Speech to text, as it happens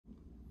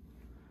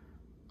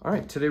All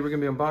right, today we're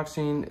gonna be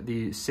unboxing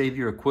the Save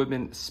Your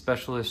Equipment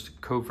Specialist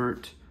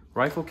Covert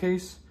rifle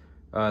case.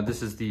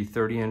 This is the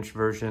 30-inch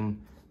version.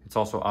 It's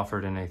also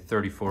offered in a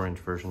 34-inch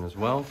version as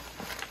well.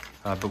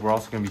 But we're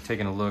also gonna be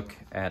taking a look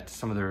at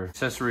some of their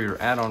accessory or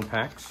add-on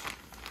packs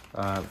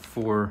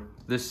for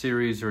this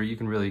series, or you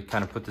can really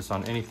kind of put this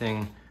on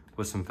anything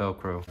with some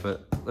Velcro.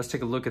 But let's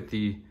take a look at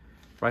the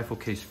rifle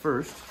case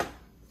first.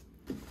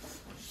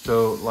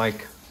 So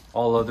like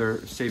all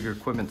other Save Your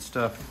Equipment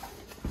stuff,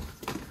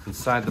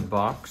 inside the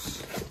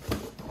box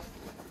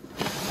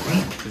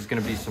there's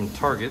going to be some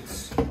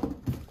targets,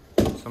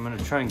 so I'm going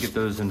to try and get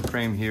those in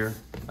frame here,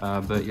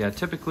 but yeah,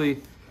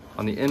 typically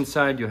on the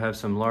inside you'll have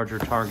some larger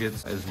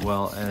targets as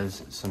well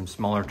as some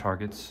smaller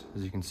targets,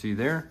 as you can see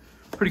there.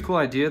 Pretty cool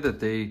idea that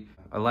they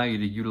allow you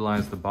to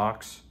utilize the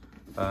box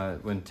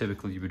when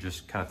typically you would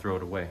just kind of throw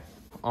it away.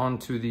 On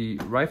to the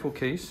rifle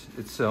case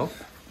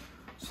itself.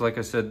 So like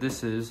I said,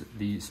 this is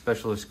the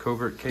Specialist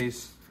Covert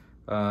case.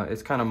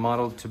 It's kind of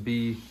modeled to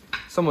be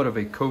somewhat of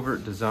a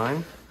covert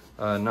design,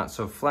 not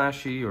so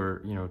flashy or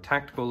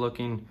tactical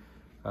looking,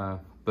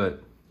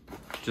 but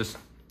just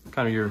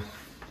kind of your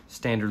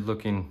standard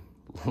looking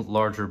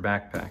larger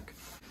backpack.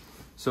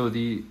 So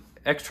the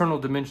external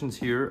dimensions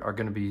here are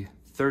going to be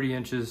 30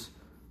 inches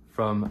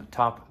from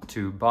top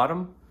to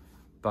bottom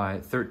by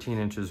 13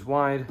 inches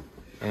wide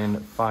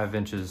and 5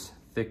 inches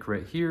thick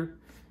right here.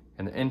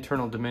 And the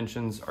internal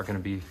dimensions are going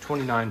to be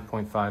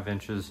 29.5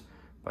 inches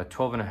by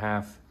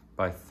 12.5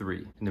 by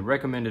 3. And the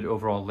recommended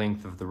overall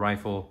length of the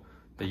rifle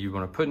that you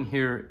want to put in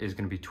here is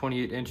going to be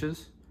 28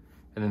 inches.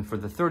 And then for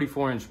the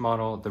 34-inch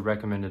model, the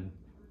recommended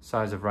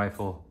size of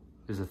rifle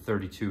is a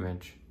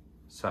 32-inch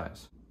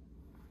size.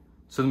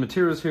 So the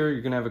materials here,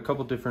 you're going to have a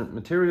couple different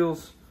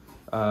materials,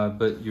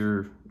 but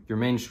your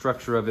main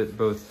structure of it,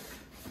 both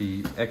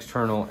the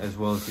external as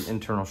well as the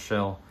internal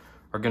shell,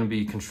 are going to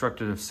be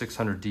constructed of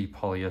 600D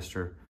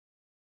polyester.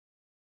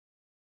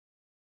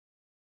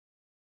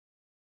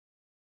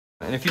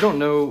 And if you don't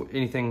know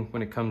anything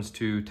when it comes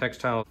to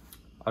textiles,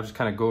 I'll just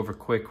kind of go over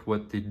quick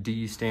what the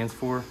D stands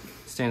for.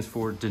 It stands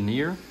for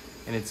denier,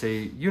 and it's a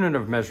unit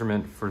of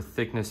measurement for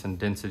thickness and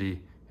density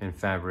in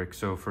fabric.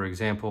 So for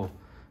example,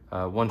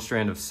 1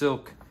 strand of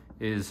silk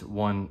is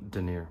 1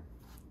 denier.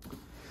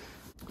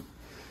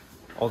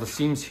 All the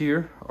seams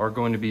here are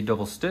going to be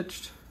double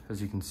stitched, as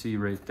you can see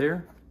right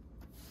there.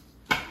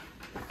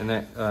 And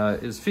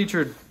that is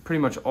featured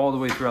pretty much all the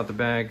way throughout the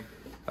bag,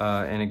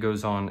 and it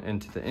goes on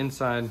into the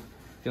inside.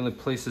 The only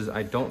places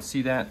I don't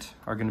see that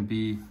are going to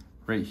be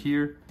right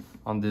here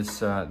on this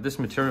this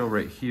material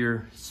right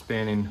here,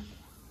 spanning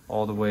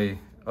all the way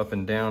up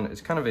and down.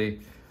 It's kind of a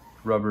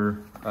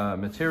rubber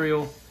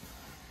material,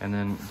 and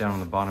then down on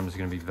the bottom is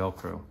going to be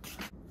Velcro.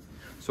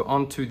 So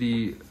on to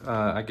the,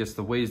 I guess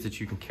the ways that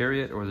you can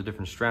carry it, or the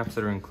different straps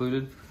that are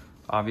included.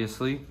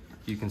 Obviously,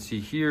 you can see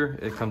here,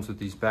 it comes with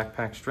these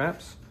backpack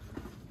straps.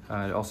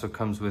 It also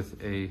comes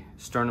with a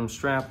sternum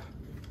strap,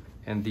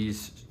 and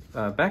these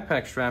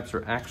backpack straps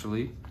are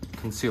actually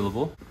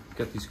concealable.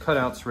 Got these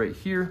cutouts right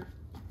here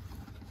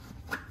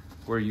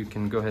where you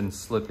can go ahead and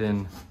slip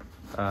in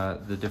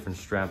the different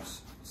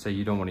straps. Say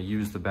you don't want to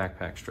use the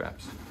backpack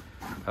straps.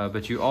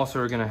 But you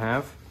also are going to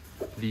have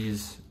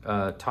these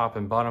top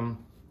and bottom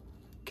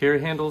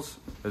carry handles,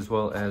 as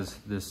well as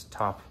this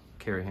top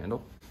carry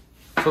handle.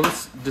 So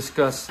let's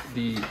discuss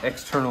the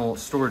external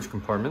storage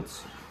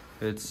compartments.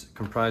 It's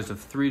comprised of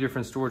 3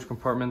 different storage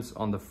compartments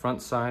on the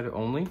front side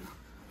only.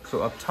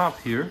 So up top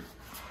here,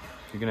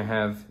 you're going to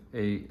have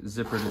a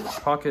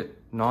zippered pocket,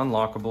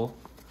 non-lockable,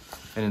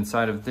 and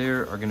inside of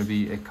there are going to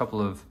be a couple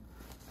of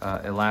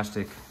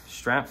elastic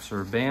straps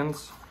or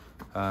bands.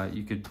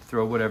 You could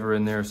throw whatever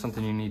in there,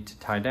 something you need to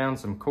tie down,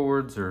 some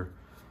cords, or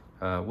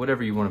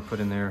whatever you want to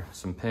put in there,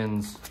 some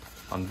pins.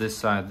 On this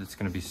side, that's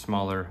going to be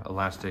smaller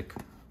elastic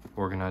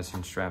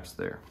organizing straps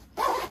there.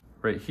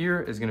 Right here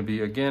is going to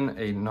be, again,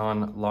 a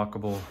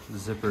non-lockable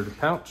zippered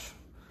pouch.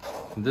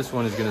 And this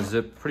one is going to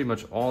zip pretty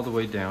much all the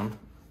way down.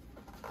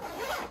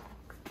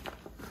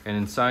 And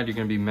inside you're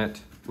going to be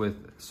met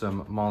with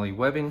some MOLLE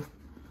webbing.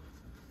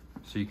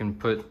 So you can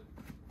put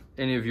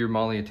any of your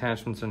MOLLE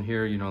attachments in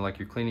here, like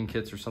your cleaning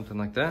kits or something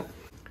like that.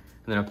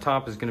 And then up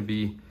top is going to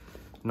be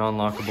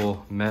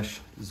non-lockable mesh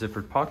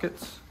zippered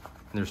pockets.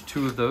 And there's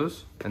 2 of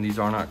those, and these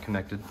are not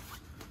connected.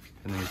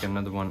 And then you get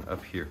another one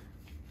up here.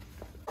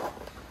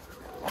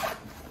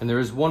 And there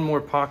is one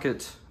more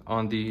pocket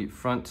on the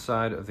front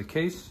side of the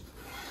case,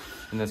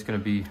 and that's going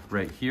to be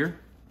right here.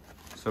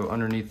 So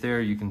underneath there,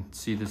 you can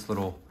see this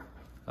little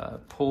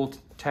pull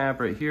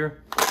tab right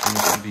here, and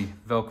it's going to be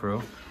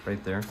Velcro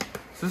right there.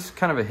 So this is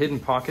kind of a hidden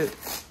pocket.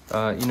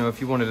 If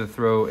you wanted to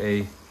throw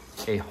a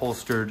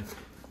holstered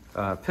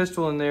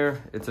pistol in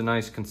there, it's a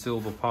nice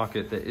concealable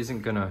pocket that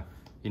isn't going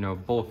to,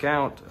 bulk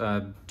out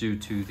due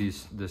to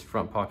this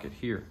front pocket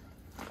here.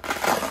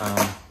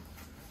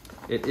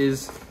 It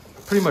is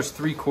pretty much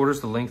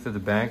 3/4 the length of the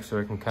bag, so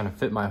I can kind of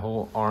fit my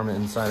whole arm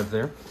inside of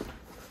there.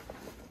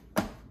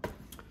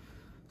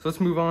 So let's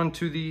move on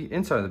to the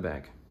inside of the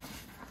bag.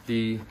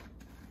 The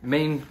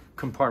main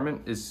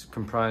compartment is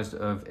comprised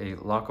of a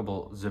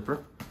lockable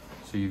zipper.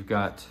 So you've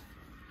got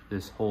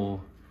this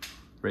hole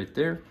right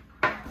there.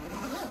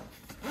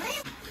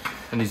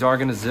 And these are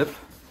gonna zip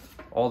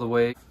all the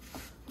way,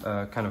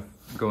 kind of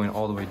going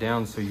all the way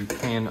down, so you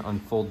can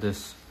unfold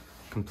this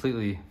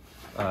completely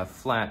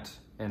flat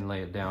and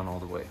lay it down all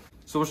the way.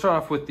 So we'll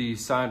start off with the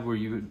side where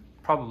you would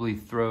probably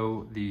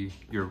throw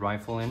your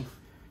rifle in.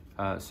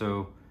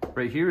 So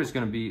right here is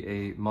gonna be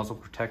a muzzle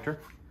protector.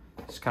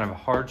 It's kind of a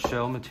hard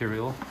shell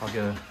material. I'll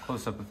get a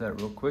close up of that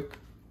real quick.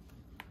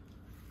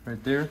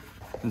 Right there.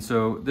 And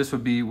so this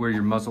would be where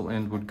your muzzle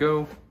end would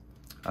go.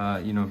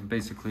 You know,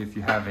 basically if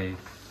you have a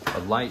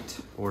light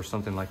or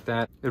something like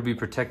that, it'll be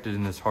protected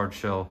in this hard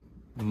shell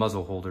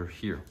muzzle holder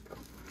here.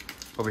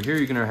 Over here,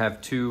 you're gonna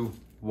have two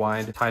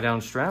wide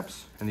tie-down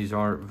straps, and these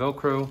are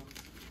Velcro.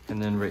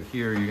 And then right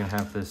here, you're gonna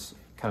have this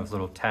kind of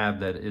little tab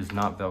that is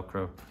not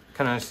Velcro.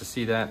 Kind of nice to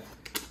see that,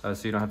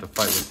 so you don't have to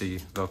fight with the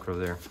Velcro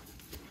there.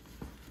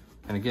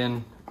 And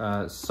again,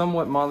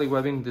 somewhat MOLLE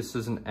webbing. This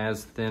isn't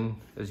as thin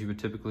as you would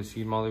typically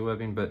see MOLLE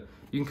webbing, but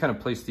you can kind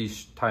of place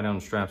these tie-down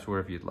straps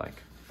wherever you'd like.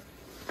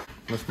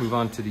 Let's move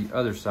on to the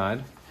other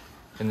side.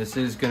 And this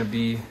is gonna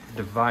be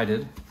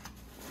divided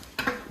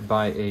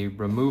by a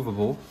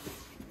removable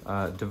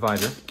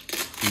divider.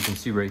 So you can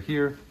see right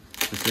here,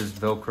 this is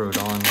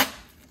Velcroed on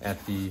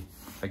at the,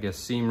 I guess,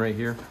 seam right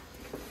here.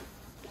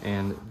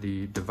 And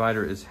the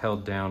divider is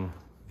held down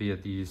via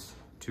these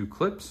two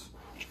clips.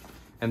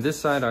 And this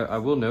side, I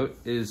will note,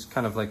 is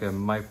kind of like a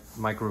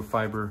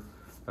microfiber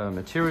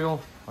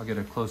material. I'll get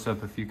a close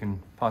up if you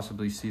can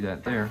possibly see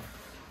that there.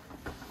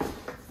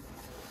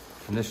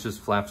 And this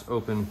just flaps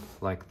open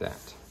like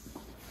that.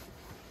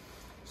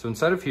 So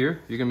inside of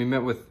here, you're gonna be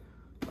met with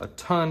a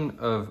ton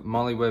of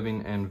MOLLE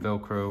webbing and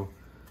Velcro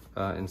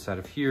inside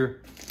of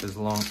here, as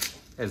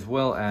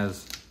well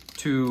as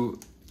two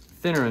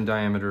thinner in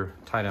diameter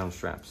tie-down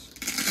straps.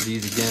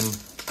 These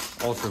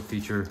again also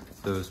feature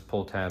those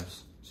pull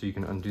tabs, so you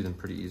can undo them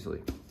pretty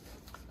easily.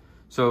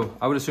 So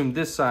I would assume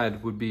this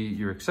side would be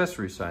your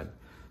accessory side.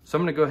 So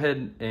I'm gonna go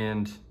ahead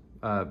and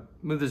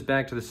move this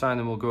back to the side,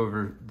 and then we'll go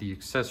over the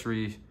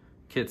accessory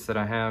kits that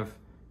I have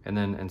and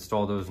then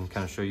install those and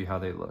kind of show you how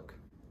they look.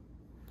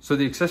 So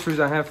the accessories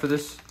I have for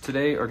this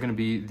today are gonna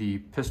be the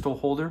pistol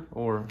holder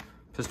or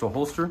pistol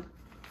holster. And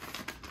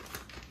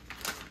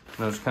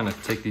I'll just kind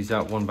of take these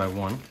out one by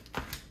one.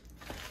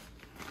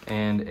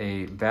 And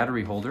a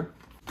battery holder.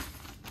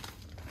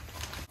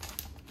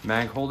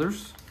 Mag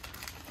holders.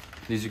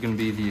 These are gonna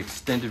be the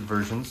extended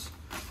versions.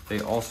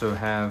 They also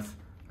have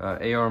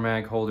AR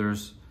mag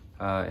holders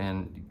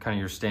and kind of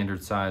your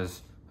standard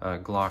size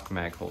Glock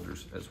mag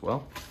holders as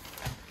well.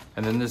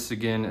 And then this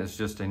again is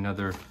just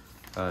another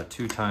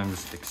 2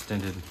 times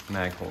extended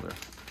mag holder.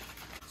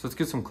 So let's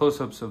get some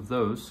close-ups of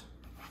those.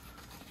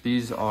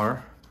 These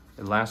are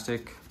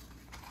elastic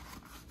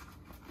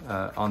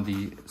on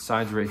the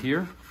sides right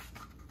here.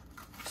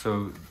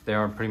 So they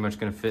are pretty much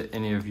gonna fit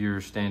any of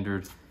your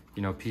standard,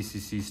 you know,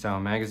 PCC style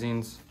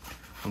magazines.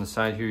 On the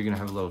side here, you're gonna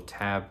have a little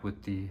tab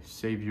with the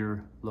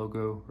Savior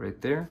logo right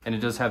there. And it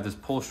does have this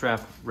pull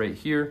strap right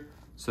here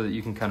so that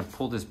you can kind of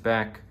pull this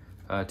back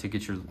to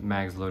get your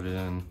mags loaded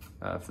in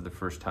for the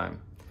first time.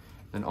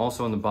 And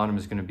also on the bottom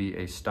is gonna be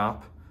a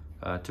stop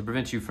to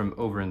prevent you from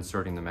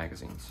over-inserting the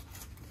magazines.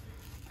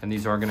 And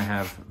these are gonna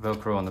have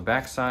Velcro on the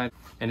back side.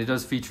 And it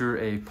does feature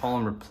a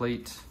polymer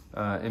plate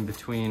in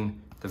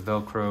between the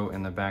Velcro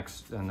and the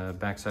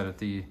back side of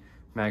the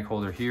mag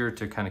holder here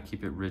to kind of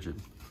keep it rigid.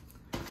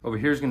 Over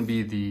here is gonna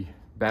be the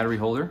battery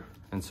holder.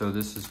 And so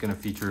this is gonna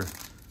feature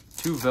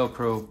 2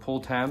 Velcro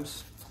pull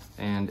tabs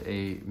and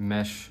a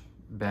mesh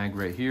bag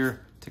right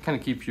here to kind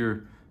of keep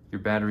your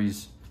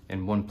batteries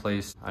in one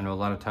place. I know a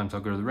lot of times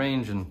I'll go to the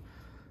range and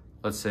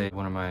let's say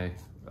one of my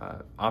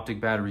optic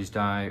batteries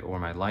die or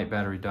my light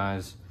battery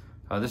dies.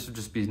 This would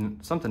just be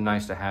something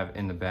nice to have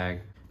in the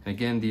bag. And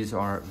again, these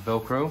are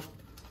Velcro,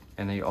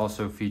 and they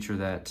also feature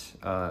that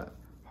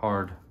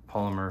hard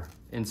polymer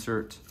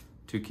insert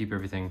to keep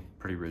everything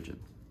pretty rigid.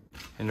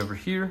 And over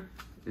here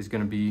is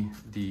gonna be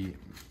the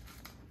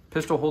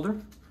pistol holder.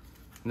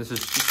 And this is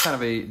just kind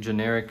of a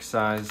generic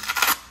size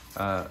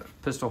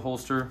pistol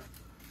holster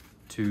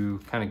to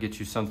kind of get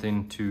you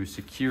something to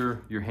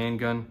secure your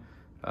handgun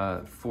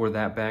for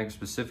that bag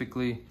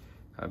specifically,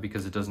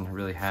 because it doesn't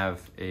really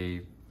have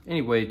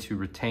any way to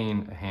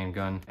retain a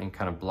handgun and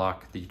kind of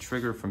block the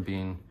trigger from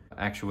being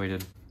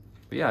actuated.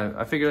 But yeah,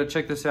 I figured I'd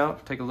check this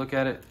out, take a look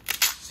at it,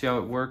 see how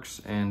it works,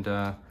 and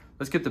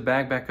let's get the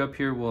bag back up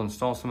here. We'll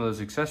install some of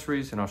those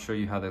accessories and I'll show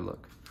you how they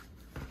look.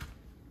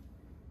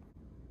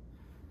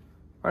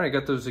 All right, I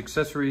got those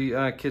accessory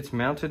kits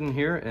mounted in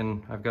here,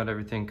 and I've got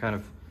everything kind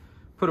of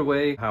put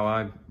away how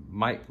I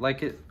might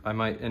like it. I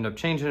might end up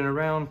changing it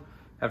around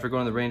after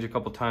going to the range a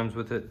couple times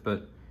with it,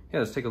 but yeah,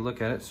 let's take a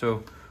look at it.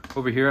 So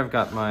over here, I've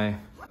got my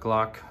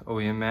Glock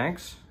OEM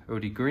mags,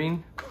 OD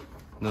green,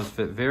 and those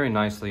fit very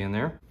nicely in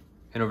there.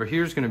 And over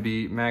here is gonna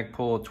be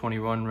Magpul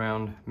 21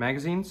 round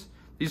magazines.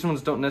 These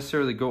ones don't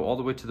necessarily go all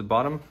the way to the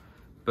bottom,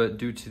 but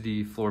due to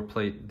the floor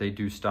plate, they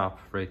do stop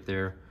right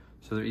there.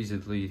 So they're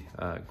easily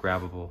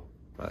grabbable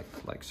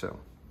like so.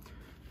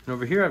 And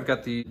over here, I've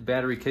got the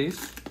battery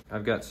case.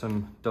 I've got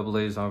some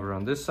AA's over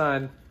on this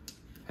side.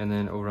 And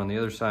then over on the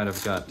other side,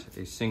 I've got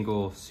a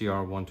single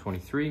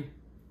CR123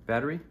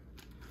 battery.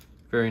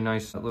 Very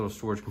nice little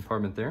storage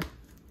compartment there.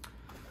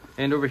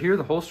 And over here,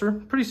 the holster,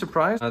 pretty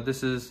surprised.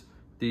 This is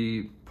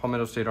the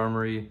Palmetto State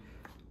Armory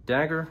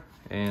dagger.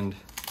 And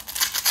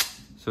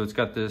so it's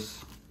got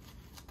this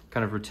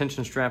kind of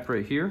retention strap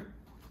right here.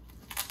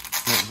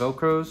 And it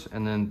Velcros,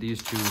 and then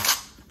these two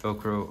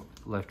Velcro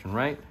left and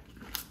right.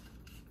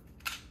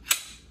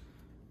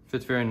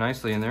 Fits very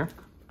nicely in there.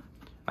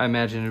 I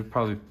imagine it would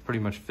probably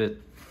pretty much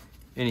fit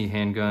any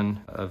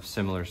handgun of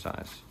similar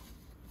size.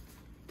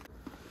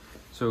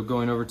 So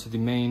going over to the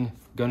main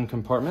gun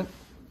compartment,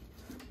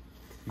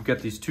 you've got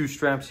these two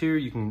straps here.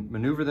 You can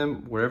maneuver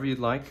them wherever you'd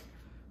like.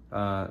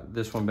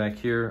 This one back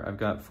here I've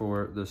got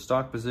for the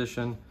stock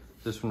position.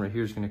 This one right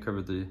here is going to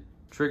cover the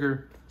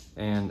trigger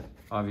and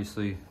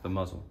obviously the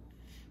muzzle.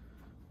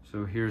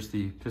 So here's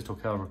the pistol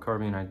caliber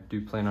carbine I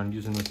do plan on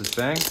using with this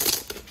bag.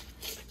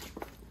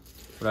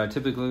 What I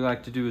typically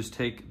like to do is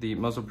take the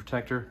muzzle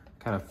protector,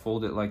 kind of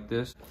fold it like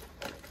this,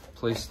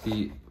 place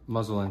the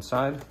muzzle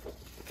inside,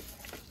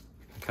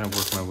 and kind of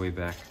work my way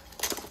back.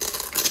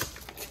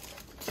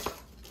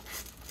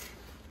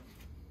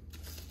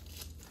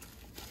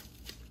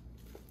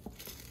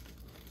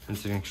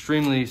 It's an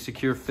extremely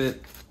secure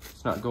fit.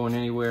 It's not going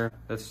anywhere.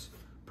 That's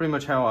pretty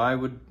much how I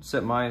would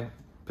set my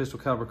pistol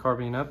caliber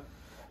carbine up.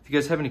 If you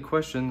guys have any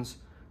questions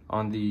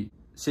on the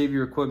Save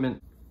Your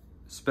Equipment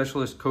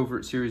Specialist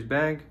Covert Series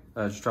bag,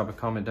 just drop a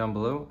comment down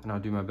below and I'll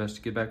do my best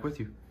to get back with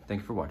you.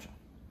 Thank you for watching.